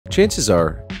Chances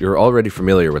are you're already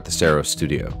familiar with the Ceros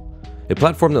Studio, a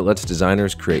platform that lets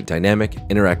designers create dynamic,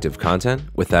 interactive content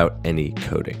without any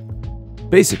coding.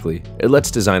 Basically, it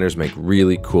lets designers make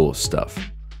really cool stuff.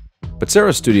 But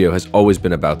Ceros Studio has always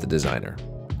been about the designer,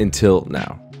 until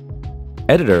now.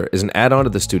 Editor is an add-on to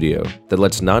the studio that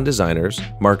lets non-designers,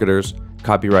 marketers,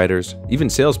 copywriters, even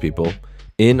salespeople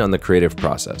in on the creative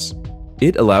process.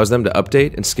 It allows them to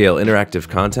update and scale interactive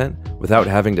content without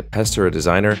having to pester a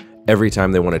designer every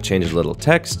time they want to change a little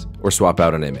text or swap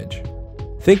out an image.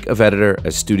 Think of Editor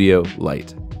as Studio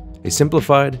Lite, a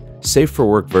simplified,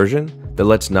 safe-for-work version that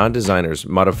lets non-designers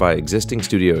modify existing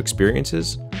studio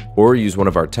experiences or use one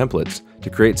of our templates to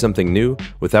create something new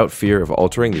without fear of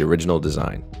altering the original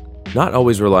design. Not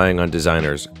always relying on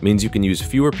designers means you can use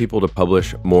fewer people to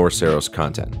publish more Ceros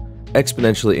content,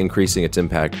 exponentially increasing its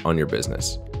impact on your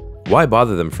business. Why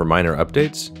bother them for minor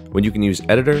updates when you can use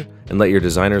Editor and let your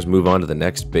designers move on to the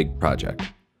next big project?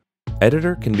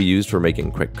 Editor can be used for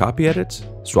making quick copy edits,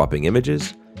 swapping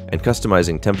images, and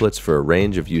customizing templates for a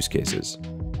range of use cases.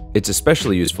 It's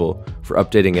especially useful for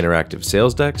updating interactive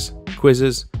sales decks,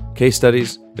 quizzes, case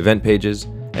studies, event pages,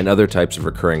 and other types of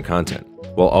recurring content,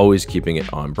 while always keeping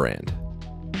it on brand.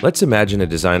 Let's imagine a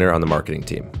designer on the marketing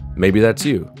team, maybe that's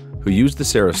you, who used the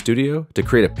Ceros Studio to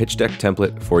create a pitch deck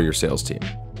template for your sales team.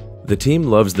 The team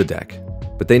loves the deck,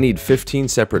 but they need 15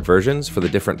 separate versions for the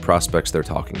different prospects they're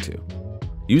talking to.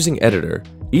 Using Editor,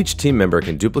 each team member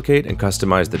can duplicate and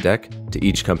customize the deck to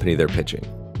each company they're pitching.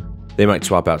 They might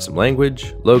swap out some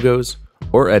language, logos,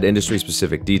 or add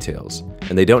industry-specific details,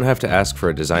 and they don't have to ask for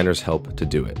a designer's help to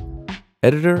do it.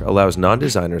 Editor allows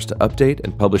non-designers to update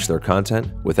and publish their content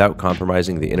without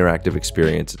compromising the interactive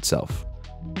experience itself.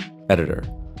 Editor.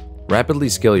 Rapidly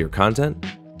scale your content,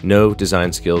 no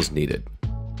design skills needed.